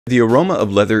The aroma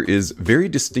of leather is very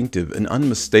distinctive and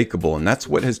unmistakable, and that's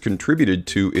what has contributed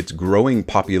to its growing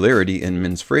popularity in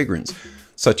men's fragrance,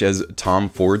 such as Tom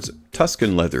Ford's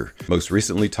Tuscan leather. Most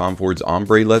recently, Tom Ford's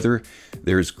ombre leather.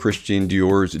 There's Christian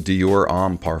Dior's Dior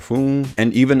Homme Parfum,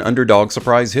 and even underdog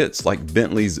surprise hits like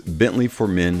Bentley's Bentley for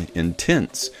Men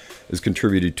Intense has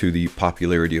contributed to the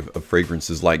popularity of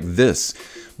fragrances like this.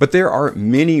 But there are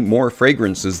many more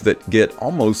fragrances that get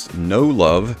almost no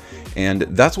love, and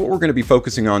that's what we're going to be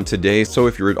focusing on today. So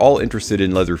if you're at all interested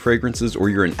in leather fragrances, or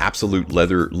you're an absolute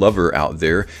leather lover out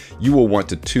there, you will want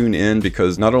to tune in,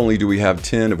 because not only do we have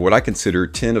 10 of what I consider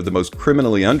 10 of the most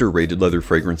criminally underrated leather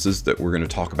fragrances that we're going to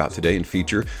talk about today and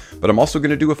feature, but I'm also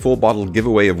going to do a full bottle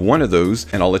giveaway of one of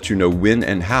those, and I'll let you know when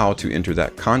and how to enter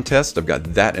that contest. I've got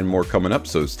that and more coming up,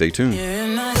 so stay tuned.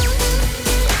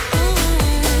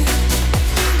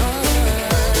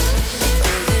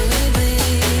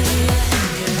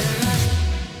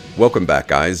 Welcome back,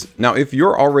 guys. Now, if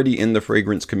you're already in the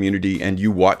fragrance community and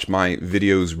you watch my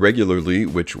videos regularly,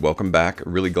 which welcome back,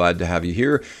 really glad to have you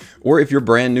here. Or if you're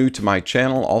brand new to my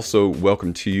channel, also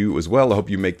welcome to you as well. I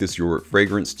hope you make this your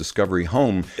fragrance discovery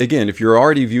home. Again, if you're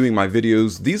already viewing my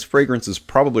videos, these fragrances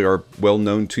probably are well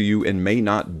known to you and may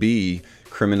not be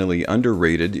criminally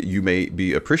underrated. You may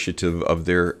be appreciative of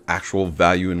their actual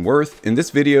value and worth. In this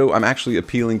video, I'm actually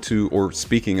appealing to, or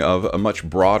speaking of, a much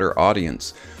broader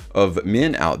audience of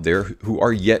men out there who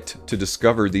are yet to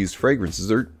discover these fragrances.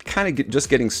 They're kind of just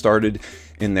getting started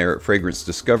in their fragrance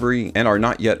discovery and are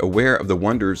not yet aware of the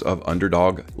wonders of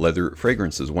underdog leather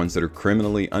fragrances, ones that are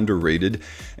criminally underrated.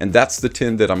 And that's the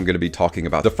 10 that I'm going to be talking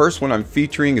about. The first one I'm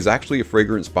featuring is actually a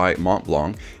fragrance by Mont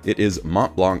Blanc. It is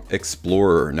Mont Blanc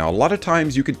Explorer. Now, a lot of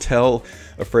times you could tell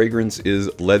a fragrance is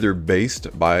leather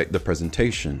based by the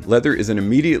presentation. Leather is an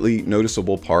immediately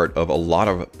noticeable part of a lot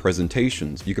of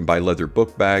presentations. You can buy leather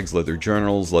book bags, leather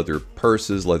journals, leather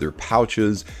purses, leather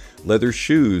pouches, leather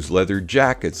shoes, leather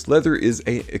jackets. Leather is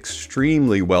an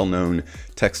extremely well-known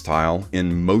textile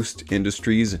in most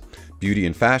industries, beauty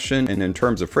and fashion. And in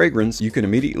terms of fragrance, you can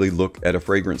immediately look at a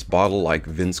fragrance bottle like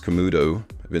Vince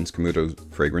Camuto's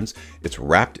fragrance. It's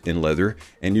wrapped in leather,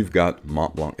 and you've got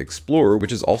Mont Blanc Explorer,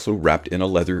 which is also wrapped in a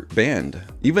leather band.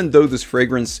 Even though this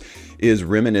fragrance is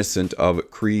reminiscent of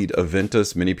Creed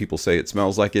Aventus, many people say it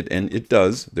smells like it, and it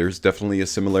does. There's definitely a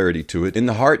similarity to it. In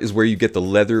the heart is where you get the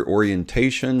leather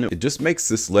orientation. It just makes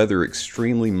this leather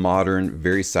extremely modern,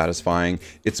 very satisfying.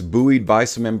 It's buoyed by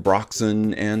some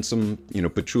ambroxan and some,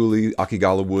 patchouli,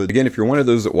 akigala wood. Again, if you're one of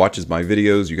those that watches my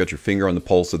videos, you got your finger on the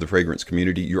pulse of the fragrance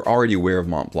community, you're already aware of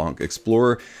Mont Blanc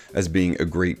Explorer as being a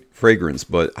great fragrance,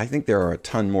 but I think there are a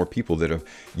ton more people that have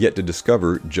yet to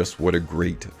discover just what a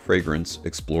great fragrance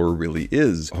Explorer really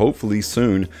is. Hopefully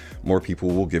soon more people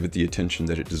will give it the attention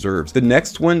that it deserves. The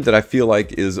next one that I feel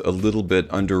like is a little bit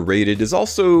underrated is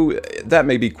also, that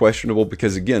may be questionable,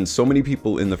 because again, so many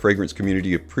people in the fragrance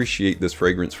community appreciate this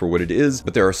fragrance for what it is,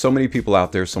 but there are so many people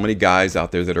out there, so many guys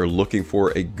out there that are looking for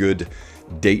a good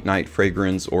date night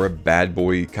fragrance or a bad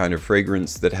boy kind of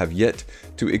fragrance that have yet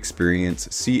to experience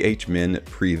CH Men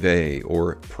Privé,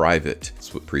 or private.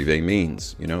 That's what privé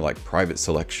means, like private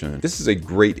selection. This is a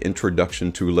great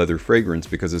introduction to leather fragrance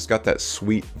because it's got that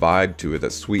sweet vibe to it,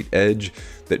 that sweet edge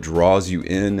that draws you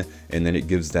in, and then it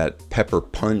gives that pepper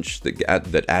punch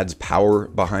that adds power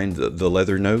behind the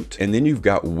leather note. And then you've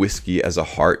got whiskey as a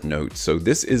heart note. So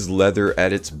this is leather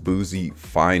at its boozy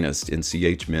finest in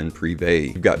CH Men Privé.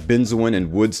 You've got benzoin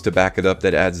and woods to back it up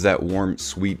that adds that warm,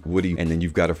 sweet, woody. And then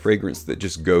you've got a fragrance that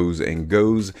just goes and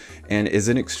goes and is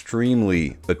an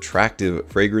extremely attractive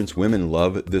fragrance. Women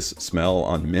love this smell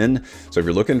on men. So if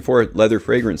you're looking for a leather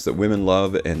fragrance that women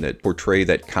love and that portray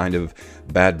that kind of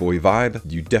bad boy vibe,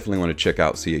 you definitely want to check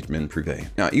out CH Men Privé.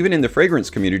 Now, even in the fragrance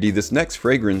community, this next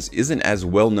fragrance isn't as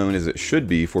well known as it should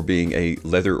be for being a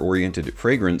leather-oriented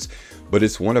fragrance, but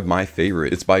it's one of my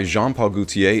favorite. It's by Jean Paul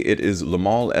Gaultier. It is Le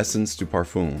Male Essence du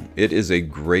Parfum. It is a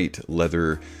great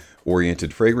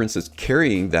leather-oriented fragrance that's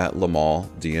carrying that Le Male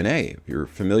DNA. If you're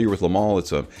familiar with Le Male,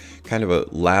 it's a kind of a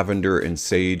lavender and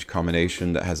sage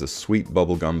combination that has a sweet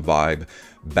bubblegum vibe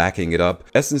backing it up.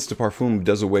 Essence de Parfum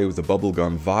does away with the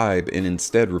bubblegum vibe and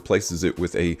instead replaces it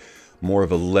with a more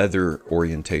of a leather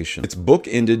orientation. It's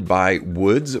bookended by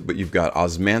woods, but you've got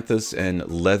osmanthus and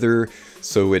leather,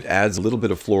 so it adds a little bit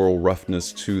of floral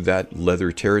roughness to that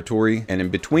leather territory. And in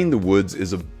between the woods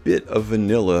is a bit of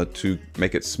vanilla to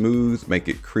make it smooth, make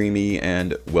it creamy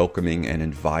and welcoming and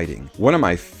inviting. One of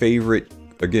my favorite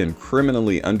again,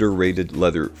 criminally underrated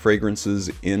leather fragrances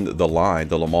in the line,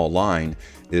 the Le Male line,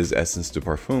 is Essence de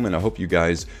Parfum, and I hope you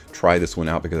guys try this one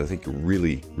out because I think you'll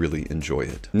really, really enjoy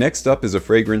it. Next up is a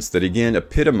fragrance that again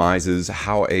epitomizes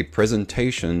how a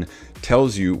presentation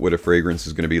tells you what a fragrance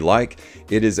is going to be like.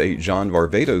 It is a Jean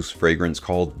Varvatos fragrance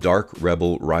called Dark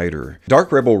Rebel Rider.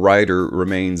 Dark Rebel Rider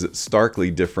remains starkly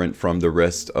different from the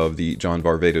rest of the Jean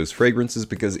Varvatos fragrances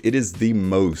because it is the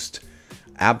most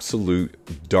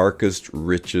absolute, darkest,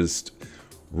 richest,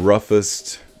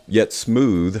 roughest, yet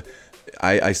smooth.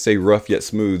 I say rough yet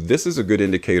smooth. This is a good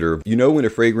indicator. You know when a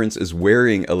fragrance is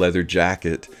wearing a leather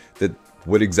jacket that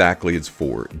what exactly it's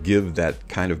for. Give that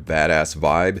kind of badass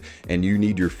vibe, and you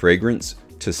need your fragrance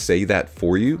to say that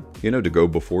for you, you know, to go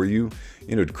before you,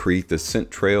 you know, to create this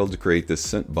scent trail, to create this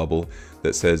scent bubble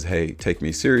that says, hey, take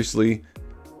me seriously.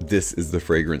 This is the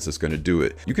fragrance that's going to do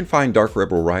it. You can find Dark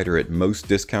Rebel Rider at most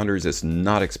discounters. It's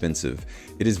not expensive.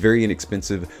 It is very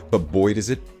inexpensive, but boy does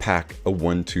it pack a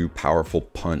 1-2 powerful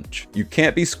punch. You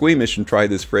can't be squeamish and try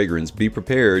this fragrance. Be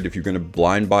prepared. If you're going to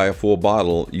blind buy a full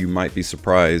bottle, you might be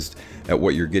surprised at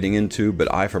what you're getting into,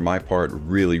 but I, for my part,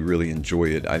 really, really enjoy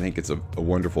it. I think it's a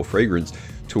wonderful fragrance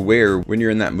to wear when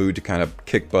you're in that mood to kind of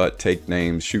kick butt, take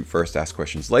names, shoot first, ask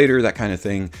questions later, that kind of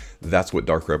thing. That's what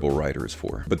Dark Rebel Rider is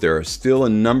for. But there are still a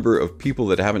number of people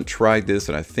that haven't tried this,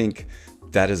 and I think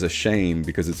that is a shame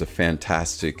because it's a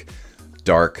fantastic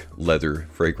dark leather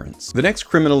fragrance. The next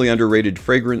criminally underrated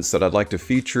fragrance that I'd like to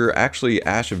feature, actually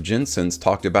Ash of Ginseng's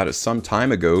talked about it some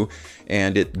time ago,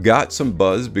 and it got some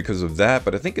buzz because of that,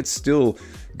 but I think it's still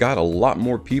got a lot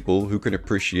more people who can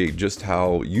appreciate just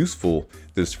how useful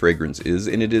this fragrance is,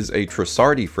 and it is a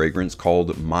Trussardi fragrance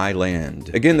called My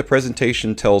Land. Again, the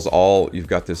presentation tells all. You've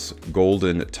got this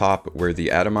golden top where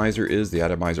the atomizer is, the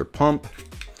atomizer pump,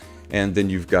 and then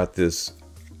you've got this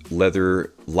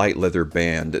leather, light leather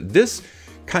band. This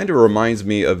kind of reminds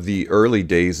me of the early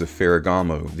days of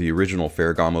Ferragamo, the original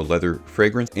Ferragamo leather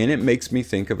fragrance, and it makes me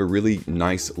think of a really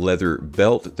nice leather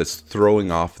belt that's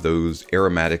throwing off those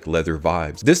aromatic leather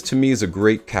vibes. This to me is a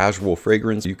great casual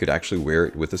fragrance. You could actually wear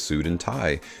it with a suit and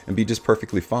tie and be just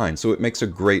perfectly fine. So it makes a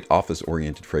great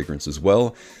office-oriented fragrance as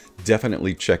well.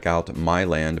 Definitely check out My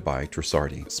Land by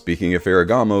Trussardi. Speaking of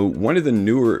Ferragamo, one of the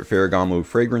newer Ferragamo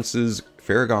fragrances,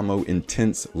 Ferragamo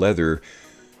Intense Leather,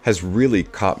 has really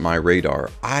caught my radar.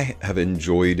 I have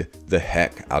enjoyed the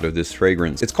heck out of this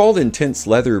fragrance. It's called Intense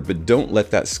Leather, but don't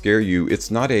let that scare you. It's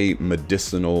not a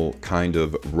medicinal kind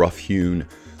of rough-hewn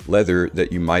leather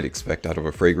that you might expect out of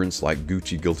a fragrance like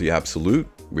Gucci Guilty Absolute,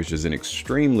 which is an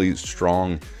extremely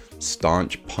strong,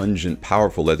 staunch, pungent,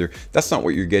 powerful leather. That's not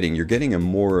what you're getting. You're getting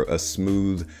a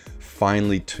smooth,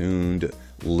 finely tuned,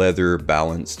 leather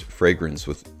balanced fragrance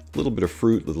with a little bit of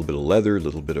fruit, a little bit of leather, a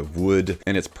little bit of wood,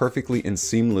 and it's perfectly and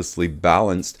seamlessly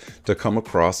balanced to come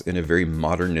across in a very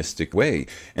modernistic way.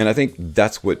 And I think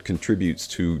that's what contributes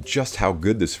to just how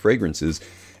good this fragrance is.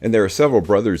 And there are several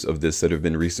brothers of this that have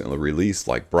been recently released,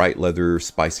 like Bright Leather,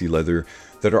 Spicy Leather,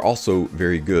 that are also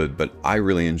very good, but I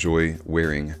really enjoy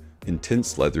wearing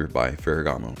Intense Leather by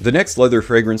Ferragamo. The next leather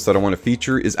fragrance that I want to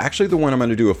feature is actually the one I'm going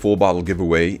to do a full bottle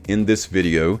giveaway in this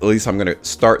video. At least I'm going to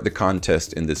start the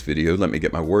contest in this video. Let me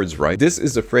get my words right. This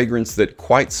is a fragrance that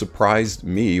quite surprised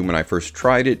me when I first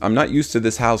tried it. I'm not used to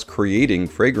this house creating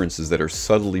fragrances that are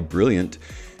subtly brilliant,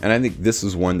 and I think this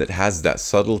is one that has that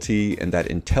subtlety and that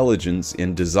intelligence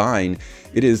in design.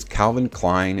 It is Calvin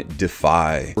Klein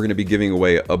Defy. We're going to be giving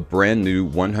away a brand new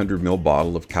 100 ml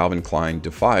bottle of Calvin Klein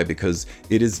Defy because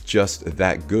it is just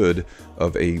that good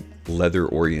of a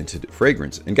leather-oriented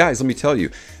fragrance. And guys, let me tell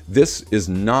you, this is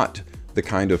not the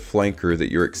kind of flanker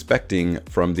that you're expecting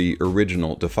from the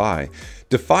original Defy.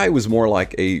 Defy was more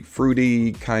like a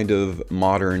fruity, kind of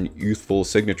modern, youthful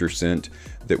signature scent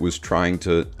that was trying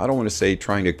to, I don't want to say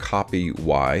trying to copy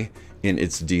Y in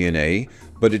its DNA,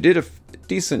 but it did a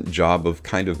decent job of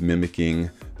kind of mimicking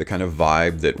the kind of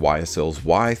vibe that YSL's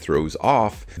Y throws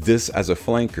off. This as a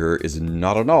flanker is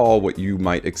not at all what you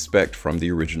might expect from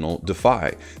the original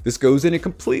Defy. This goes in a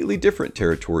completely different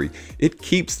territory. It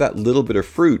keeps that little bit of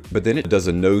fruit, but then it does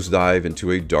a nosedive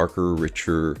into a darker,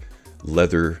 richer,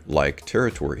 leather-like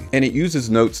territory. And it uses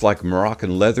notes like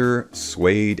Moroccan leather,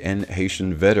 suede, and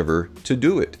Haitian vetiver to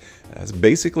do it. That's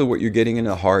basically what you're getting in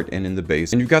the heart and in the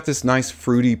base. And you've got this nice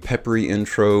fruity, peppery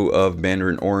intro of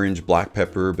mandarin orange, black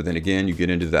pepper, but then again, you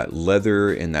get into that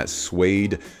leather and that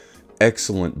suede,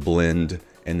 excellent blend.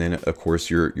 And then of course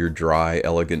your dry,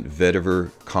 elegant vetiver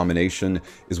combination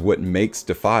is what makes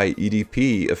Defy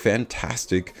EDP a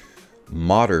fantastic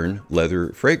modern leather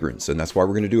fragrance, and that's why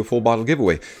we're going to do a full bottle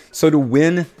giveaway. So to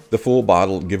win the full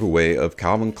bottle giveaway of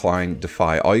Calvin Klein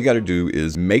Defy, all you got to do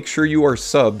is make sure you are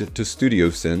subbed to Studio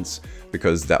Sense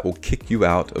because that will kick you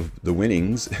out of the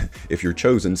winnings if you're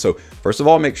chosen. So first of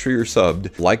all, make sure you're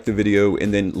subbed, like the video,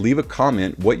 and then leave a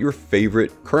comment what your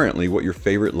favorite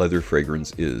leather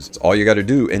fragrance is. It's all you got to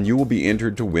do, and you will be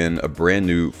entered to win a brand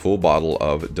new full bottle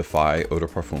of Defy Eau de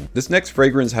Parfum. This next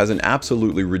fragrance has an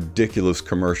absolutely ridiculous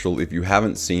commercial. If you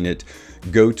haven't seen it,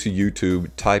 go to YouTube,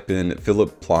 type in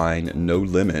Philip Plein No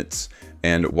Limits,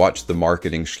 and watch the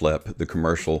marketing schlep, the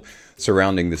commercial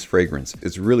surrounding this fragrance.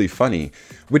 It's really funny,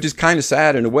 which is kind of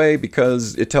sad in a way,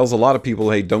 because it tells a lot of people,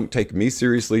 hey, don't take me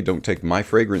seriously, don't take my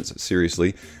fragrance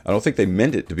seriously. I don't think they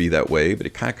meant it to be that way, but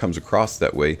it kind of comes across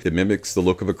that way. It mimics the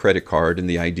look of a credit card and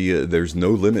the idea there's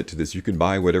no limit to this, you can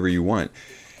buy whatever you want.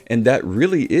 And that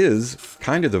really is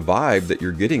kind of the vibe that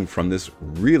you're getting from this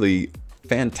really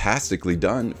fantastically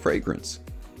done fragrance.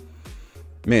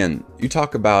 Man, you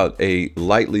talk about a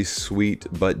lightly sweet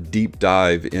but deep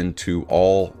dive into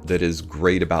all that is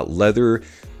great about leather.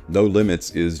 No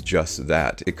Limits is just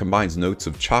that. It combines notes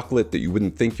of chocolate that you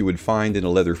wouldn't think you would find in a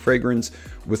leather fragrance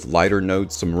with lighter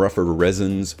notes, some rougher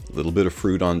resins, a little bit of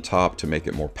fruit on top to make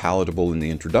it more palatable in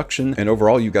the introduction. And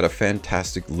overall, you got a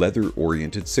fantastic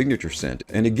leather-oriented signature scent.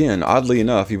 And again, oddly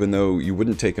enough, even though you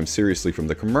wouldn't take them seriously from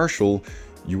the commercial,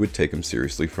 you would take them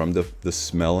seriously from the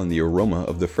smell and the aroma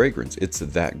of the fragrance. It's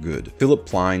that good. Philip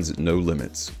Plein's No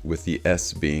Limits, with the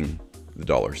S being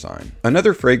the $sign.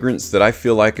 Another fragrance that I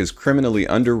feel like is criminally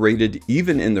underrated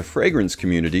even in the fragrance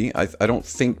community. I don't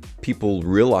think people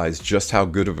realize just how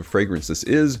good of a fragrance this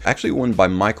is. Actually one by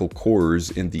Michael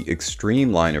Kors in the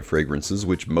Extreme line of fragrances,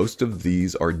 which most of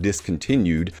these are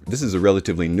discontinued. This is a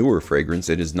relatively newer fragrance.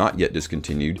 It is not yet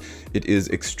discontinued. It is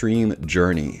Extreme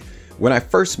Journey. When I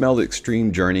first smelled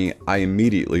Extreme Journey, I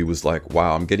immediately was like,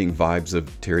 wow, I'm getting vibes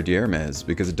of Terre d'Hermes,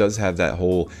 because it does have that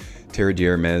whole Terre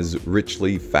d'Hermes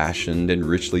richly fashioned and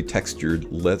richly textured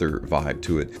leather vibe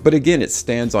to it. But again, it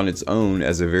stands on its own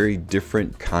as a very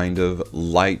different kind of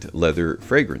light leather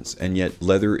fragrance, and yet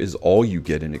leather is all you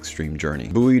get in Extreme Journey.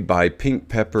 Buoyed by pink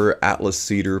pepper, atlas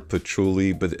cedar,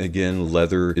 patchouli, but again,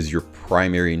 leather is your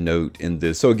primary note in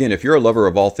this. So again, if you're a lover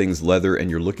of all things leather and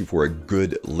you're looking for a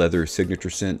good leather signature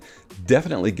scent,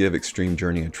 definitely give Extreme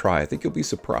Journey a try. I think you'll be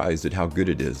surprised at how good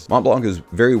it is. Montblanc is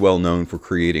very well known for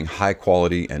creating high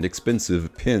quality and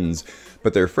expensive pins,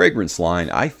 but their fragrance line,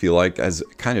 I feel like, has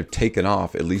kind of taken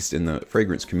off, at least in the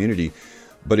fragrance community.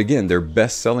 But again, their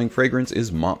best-selling fragrance is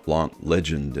Montblanc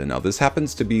Legend. And now this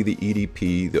happens to be the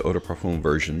EDP, the Eau de Parfum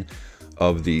version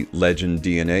of the Legend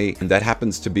DNA. And that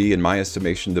happens to be, in my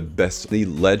estimation, the best. The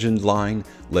Legend line,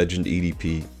 Legend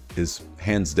EDP, is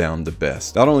hands down the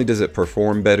best. Not only does it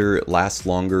perform better, it lasts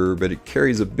longer, but it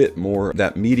carries a bit more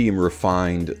that medium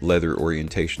refined leather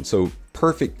orientation. So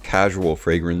perfect casual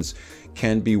fragrance,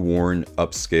 can be worn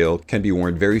upscale, can be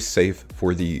worn very safe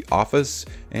for the office,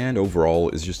 and overall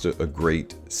is just a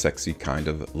great, sexy kind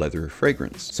of leather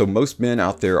fragrance. So most men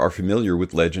out there are familiar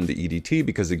with Legend, the EDT,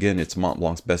 because again, it's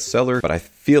Montblanc's bestseller, but I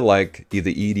feel like the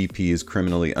EDP is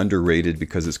criminally underrated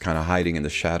because it's kind of hiding in the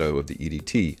shadow of the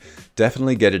EDT.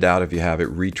 Definitely get it out if you have it,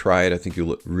 retry it. I think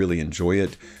you'll really enjoy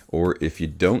it. Or if you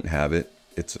don't have it,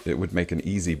 it would make an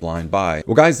easy blind buy.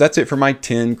 Well guys, that's it for my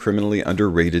 10 criminally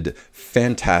underrated,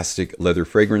 fantastic leather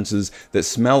fragrances that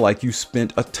smell like you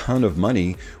spent a ton of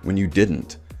money when you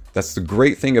didn't. That's the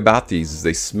great thing about these, is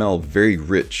they smell very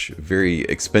rich, very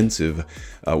expensive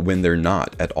when they're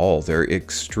not at all. They're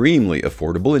extremely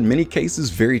affordable, in many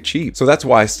cases very cheap. So that's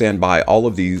why I stand by all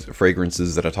of these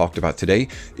fragrances that I talked about today.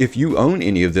 If you own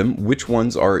any of them, which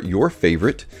ones are your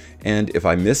favorite? And if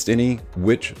I missed any,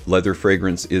 which leather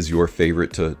fragrance is your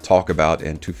favorite to talk about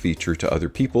and to feature to other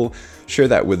people? Share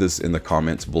that with us in the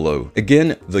comments below.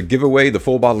 Again, the giveaway, the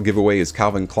full bottle giveaway, is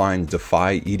Calvin Klein's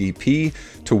Defy EDP.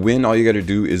 To win, all you got to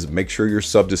do is make sure you're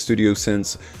subbed to Studio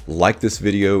Sense, like this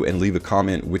video, and leave a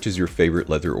comment which is your favorite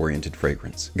leather-oriented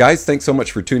fragrance. Guys, thanks so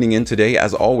much for tuning in today.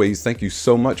 As always, thank you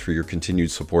so much for your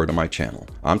continued support on my channel.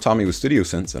 I'm Tommy with Studio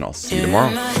Sense, and I'll see you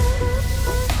tomorrow.